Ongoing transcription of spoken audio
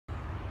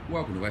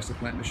Welcome to Acid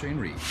Plant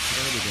Machinery.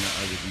 Today we're going to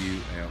overview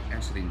our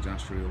Acid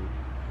Industrial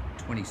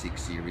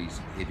 26 Series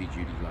Heavy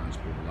Duty Large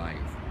Bore Lathe.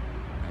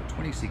 Our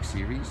 26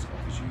 Series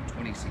offers you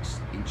 26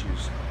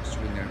 inches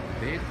swing out of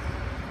the bed,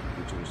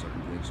 which also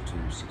converts to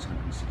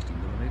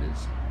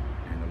 660mm,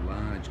 and a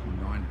large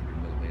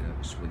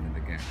 900mm swing in the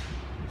gap.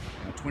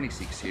 Our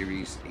 26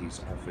 Series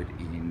is offered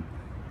in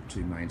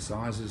two main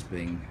sizes,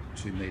 being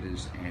 2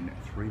 meters and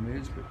 3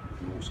 meters, but we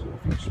can also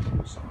offer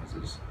smaller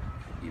sizes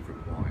if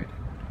required.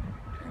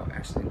 Our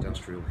Acid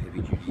Industrial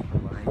Heavy Duty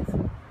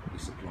Lathe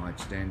is supplied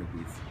standard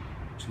with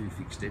 2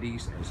 fixed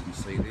steadies, as you can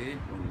see there,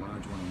 one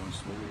large one and one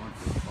smaller one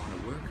for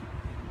finer work,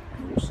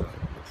 and also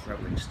a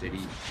travelling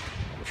steady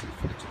obviously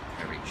fitted to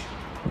the carriage.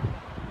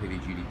 Heavy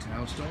duty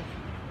tailstock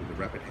with a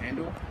rapid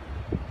handle.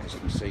 As you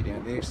can see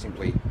down there,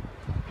 simply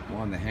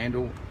wind the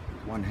handle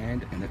with one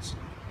hand and it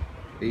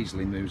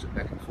easily moves it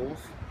back and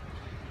forth.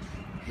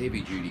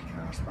 Heavy duty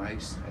cast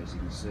base, as you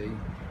can see,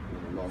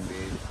 with a long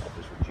bed,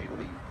 offers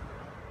rigidity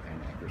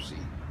and accuracy.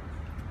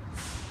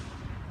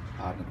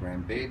 Hardened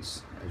ground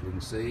beds, as we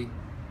can see,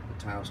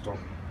 the tailstock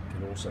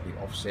can also be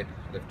offset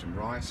left and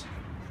right.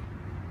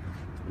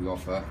 We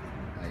offer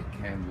a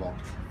camlock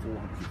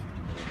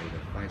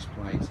 450mm base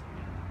plate,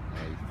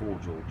 a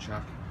 4-jaw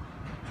chuck,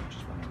 which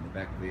is one on the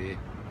back there,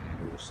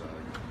 and also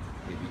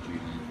heavy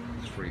duty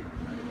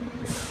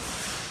 380mm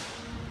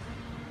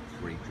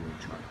 3-jaw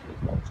chuck with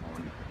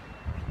bolt-on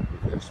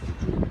reversible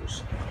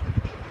jaws.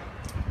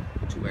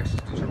 2-axis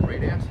digital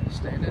readout,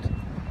 standard.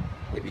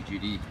 Heavy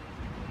duty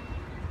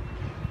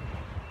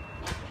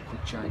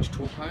quick change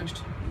tool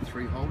post with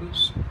 3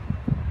 holders.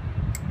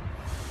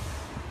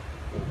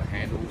 All the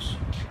handles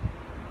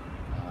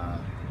are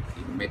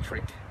in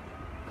metric.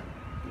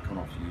 We can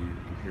offer you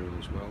imperial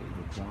as well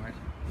if required,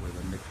 where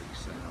the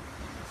metrics are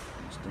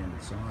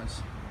standard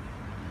size.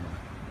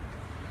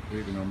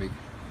 Ergonomic,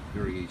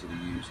 very easy to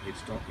use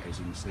headstock, as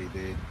you can see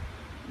there.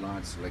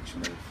 Large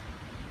selection of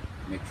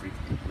metric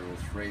imperial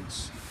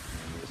threads,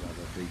 and there's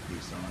other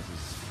DP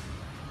sizes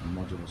and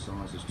modular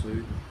sizes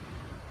too,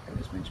 and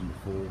as mentioned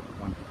before,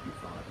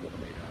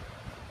 155mm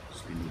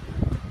spindle.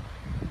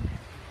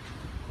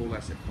 Call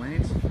Acid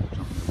Plant,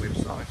 jump on the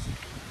website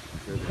for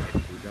further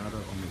technical data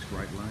on this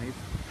great lathe,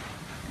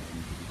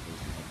 and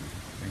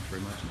thanks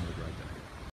very much and have a great day.